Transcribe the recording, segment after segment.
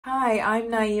Hi, I'm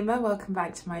Naïma, welcome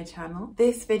back to my channel.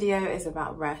 This video is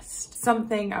about rest,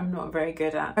 something I'm not very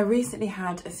good at. I recently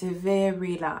had a severe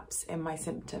relapse in my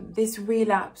symptoms. This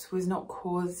relapse was not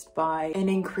caused by an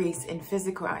increase in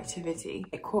physical activity.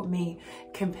 It caught me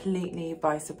completely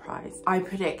by surprise. I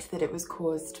predict that it was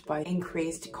caused by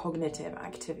increased cognitive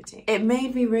activity. It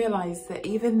made me realise that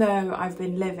even though I've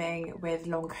been living with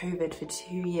long COVID for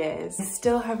 2 years, I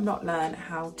still have not learned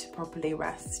how to properly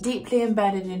rest. Deeply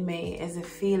embedded in me is a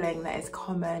feeling that is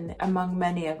common among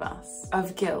many of us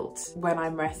of guilt when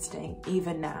I'm resting,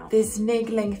 even now. This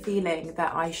niggling feeling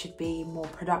that I should be more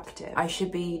productive, I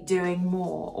should be doing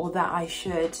more, or that I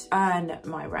should earn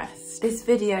my rest. This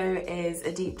video is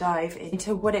a deep dive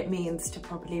into what it means to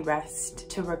properly rest,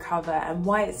 to recover, and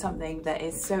why it's something that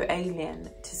is so alien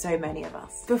to so many of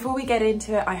us. Before we get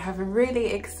into it, I have a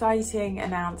really exciting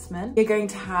announcement. We're going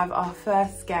to have our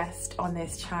first guest on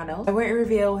this channel. I won't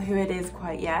reveal who it is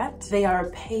quite yet. They are a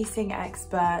pacing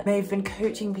expert. They've been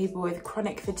coaching people with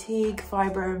chronic fatigue,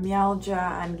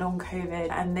 fibromyalgia, and long COVID,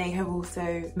 and they have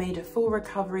also made a full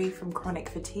recovery from chronic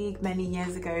fatigue many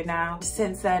years ago now.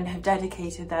 Since then, have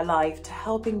dedicated their life to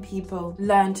helping people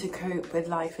learn to cope with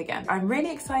life again. I'm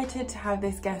really excited to have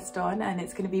this guest on, and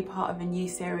it's going to be part of a new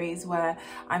series where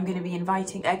I'm going to be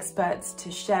inviting experts to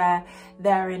share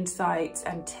their insights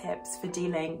and tips for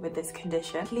dealing with this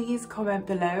condition. Please comment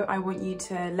below. I want you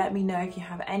to let me know if you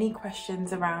have any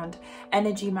questions around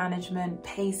energy management,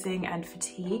 pacing, and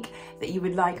fatigue that you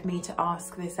would like me to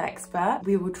ask this expert.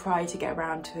 We will try to get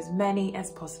around to as many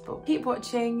as possible. Keep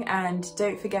watching and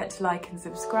don't forget to like and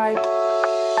subscribe.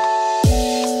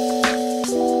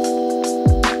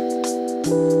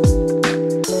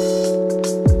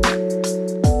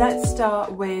 Let's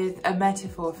start with a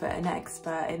metaphor for an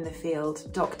expert in the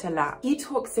field, Dr. Lapp. He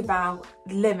talks about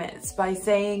limits by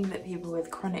saying that people with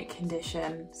chronic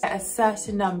conditions get a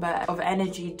certain number of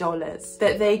energy dollars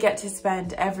that they get to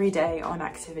spend every day on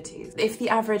activities. If the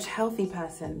average healthy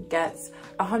person gets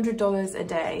 $100 a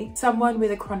day, someone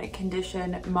with a chronic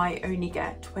condition might only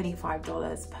get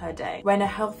 $25 per day. When a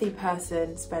healthy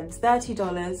person spends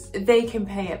 $30, they can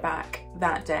pay it back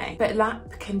that day. But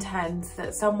Lapp contends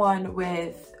that someone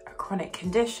with chronic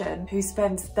condition who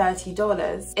spends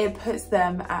 $30, it puts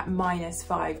them at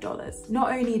 -$5.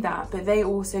 Not only that, but they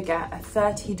also get a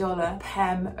 $30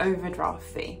 PEM overdraft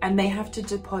fee, and they have to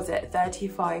deposit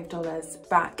 $35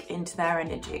 back into their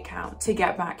energy account to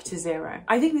get back to zero.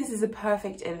 I think this is a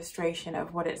perfect illustration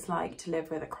of what it's like to live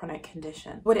with a chronic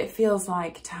condition, what it feels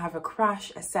like to have a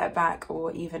crash, a setback,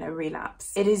 or even a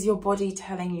relapse. It is your body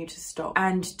telling you to stop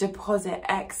and deposit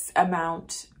X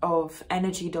amount of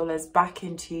energy dollars back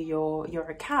into your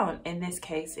account, in this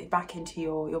case back into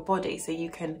your body, so you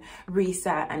can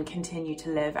reset and continue to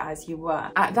live as you were.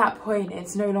 At that point,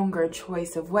 it's no longer a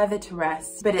choice of whether to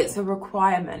rest, but it's a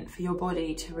requirement for your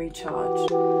body to recharge.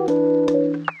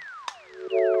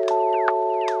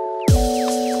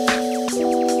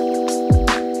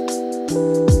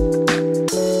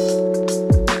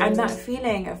 And that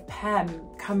feeling of PEM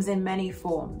comes in many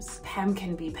forms. PEM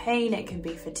can be pain, it can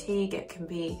be fatigue, it can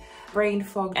be brain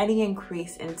fog, any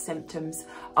increase in symptoms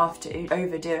after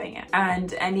overdoing it.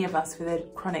 And any of us with a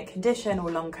chronic condition or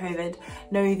long COVID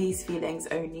know these feelings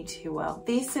only too well.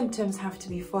 These symptoms have to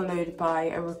be followed by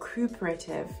a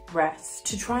recuperative rest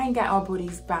to try and get our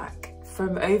bodies back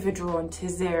from overdrawn to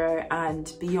zero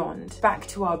and beyond, back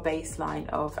to our baseline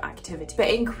of activity. But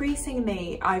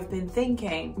increasingly, I've been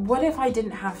thinking, what if I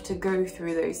didn't have to go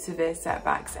through those severe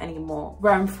setbacks anymore,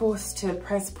 where I'm forced to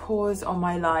press pause on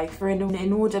my life for an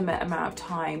inordinate amount of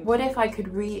time? What if I could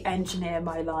re-engineer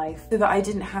my life so that I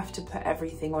didn't have to put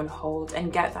everything on hold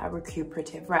and get that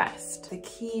recuperative rest? The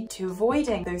key to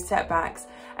avoiding those setbacks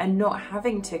and not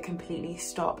having to completely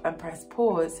stop and press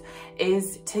pause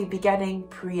is to be getting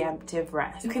preemptive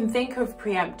rest. You can think of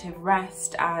preemptive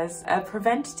rest as a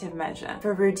preventative measure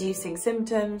for reducing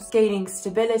symptoms, gaining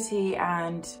stability,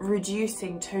 and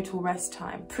reducing total rest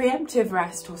time. Preemptive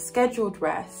rest or scheduled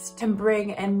rest can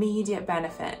bring immediate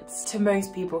benefits to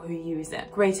most people who use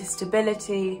it. Greater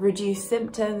stability, reduced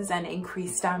symptoms, and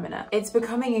increased stamina. It's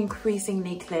becoming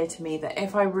increasingly clear to me that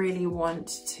if I really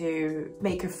want to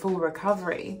make a full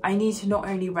recovery, I need to not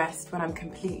only rest when I'm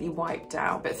completely wiped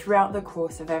out, but throughout the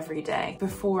course of every day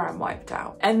before I'm wiped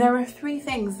out. And there are 3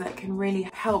 things that can really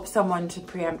help someone to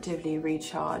preemptively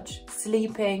recharge: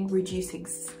 sleeping, reducing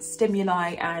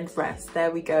stimuli, and rest.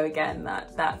 There we go again,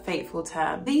 that fateful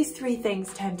term. These 3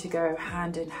 things tend to go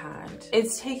hand in hand.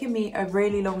 It's taken me a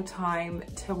really long time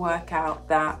to work out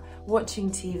that watching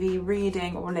TV,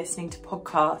 reading or listening to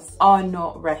podcasts are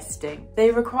not resting.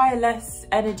 They require less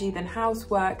energy than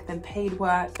housework, than paid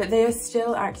work, but they are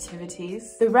still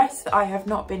activities. The rest that I have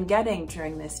not been getting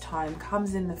during this time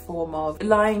comes in the form of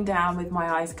lying down with my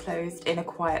eyes closed in a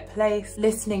quiet place,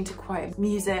 listening to quiet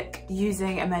music,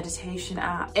 using a meditation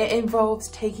app. It involves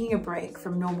taking a break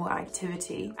from normal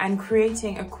activity and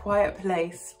creating a quiet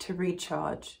place to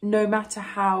recharge, no matter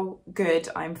how good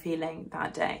I'm feeling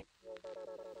that day.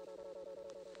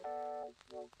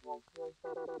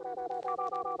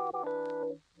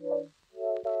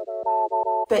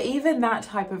 But even that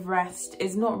type of rest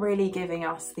is not really giving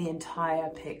us the entire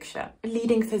picture.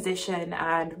 Leading physician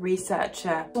and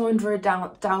researcher Saundra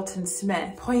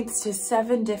Dalton-Smith points to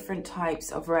 7 different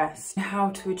types of rest and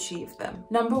how to achieve them.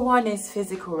 Number 1 is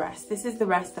physical rest. This is the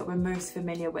rest that we're most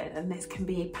familiar with, and this can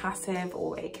be passive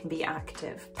or it can be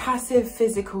active. Passive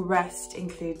physical rest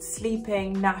includes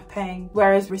sleeping, napping,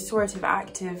 whereas restorative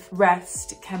active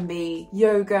rest can be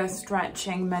yoga,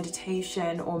 stretching,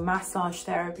 meditation, or massage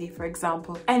therapy, for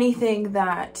example. Anything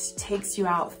that takes you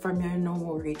out from your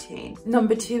normal routine.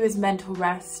 Number 2 is mental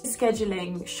rest,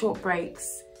 scheduling short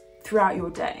breaks throughout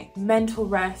your day. Mental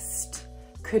rest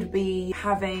could be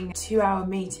having a 2-hour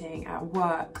meeting at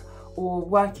work, or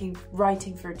writing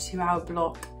for a 2-hour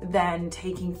block, then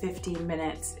taking 15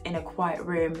 minutes in a quiet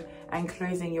room and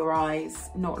closing your eyes,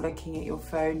 not looking at your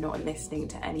phone, not listening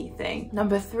to anything.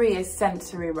 Number 3 is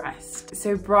sensory rest.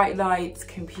 So bright lights,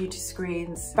 computer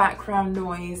screens, background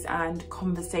noise and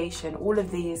conversation, all of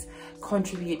these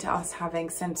contribute to us having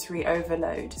sensory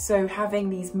overload. So having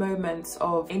these moments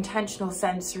of intentional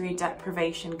sensory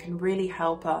deprivation can really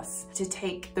help us to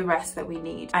take the rest that we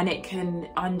need, and it can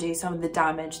undo some of the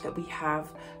damage that we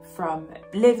have from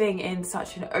living in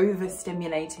such an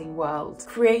overstimulating world.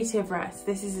 Creative rest.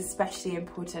 This is especially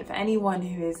important for anyone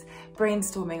who is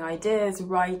brainstorming ideas,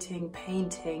 writing,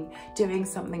 painting, doing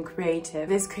something creative.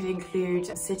 This could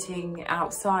include sitting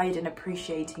outside and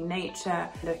appreciating nature,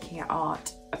 looking at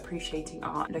art, appreciating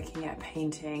art, looking at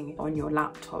painting on your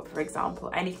laptop, for example.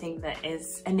 Anything that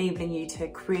is enabling you to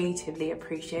creatively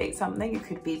appreciate something.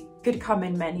 It could come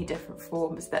in many different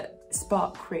forms that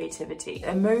spark creativity.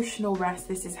 Emotional rest.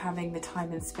 This is having the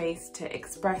time and space to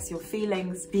express your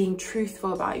feelings, being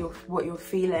truthful about what you're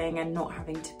feeling and not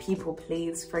having to people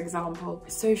please, for example.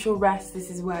 Social rest. This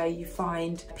is where you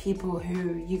find people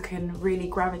who you can really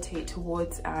gravitate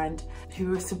towards and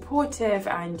who are supportive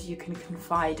and you can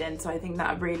confide in. So I think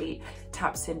that really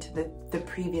taps into the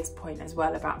previous point as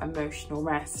well about emotional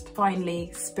rest.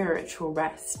 Finally, spiritual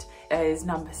rest is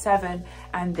number 7,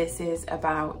 and this is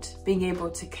about being able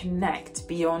to connect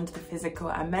beyond the physical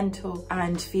and mental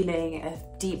and feeling a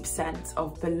deep sense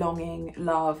of belonging,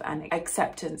 love and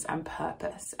acceptance and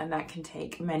purpose, and that can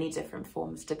take many different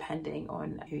forms depending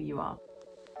on who you are.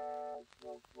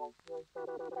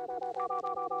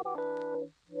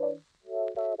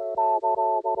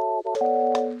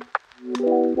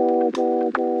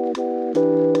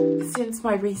 Since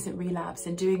my recent relapse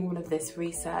and doing all of this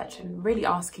research and really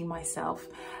asking myself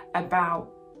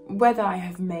about whether I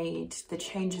have made the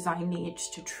changes I need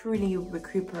to truly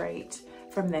recuperate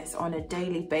from this on a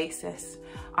daily basis,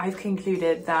 I've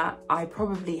concluded that I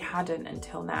probably hadn't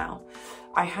until now.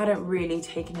 I hadn't really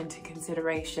taken into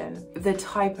consideration the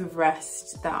type of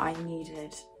rest that I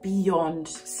needed beyond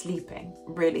sleeping.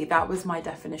 Really, that was my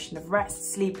definition of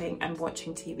rest: sleeping and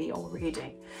watching TV or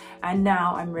reading. And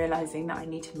now I'm realizing that I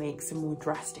need to make some more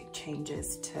drastic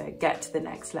changes to get to the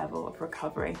next level of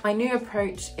recovery. My new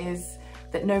approach is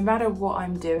that no matter what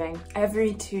I'm doing,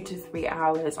 every 2 to 3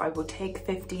 hours, I will take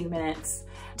 15 minutes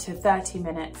to 30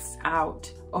 minutes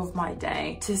out of my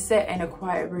day to sit in a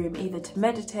quiet room, either to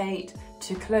meditate,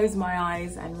 to close my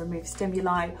eyes and remove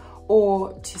stimuli,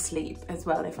 or to sleep as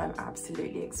well if I'm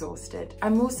absolutely exhausted.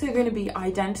 I'm also going to be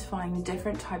identifying the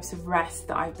different types of rest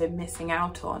that I've been missing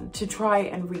out on to try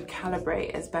and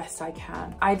recalibrate as best I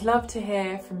can. I'd love to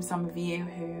hear from some of you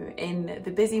who, in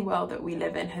the busy world that we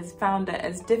live in, has found it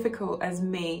as difficult as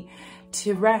me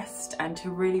to rest and to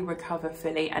really recover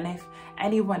fully. And if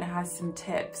anyone has some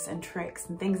tips and tricks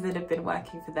and things that have been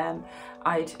working for them,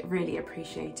 I'd really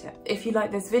appreciate it. If you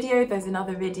like this video, there's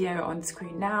another video on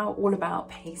screen now all about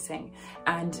pacing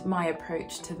and my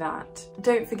approach to that.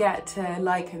 Don't forget to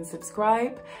like and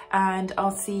subscribe, and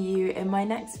I'll see you in my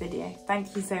next video.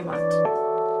 Thank you so much.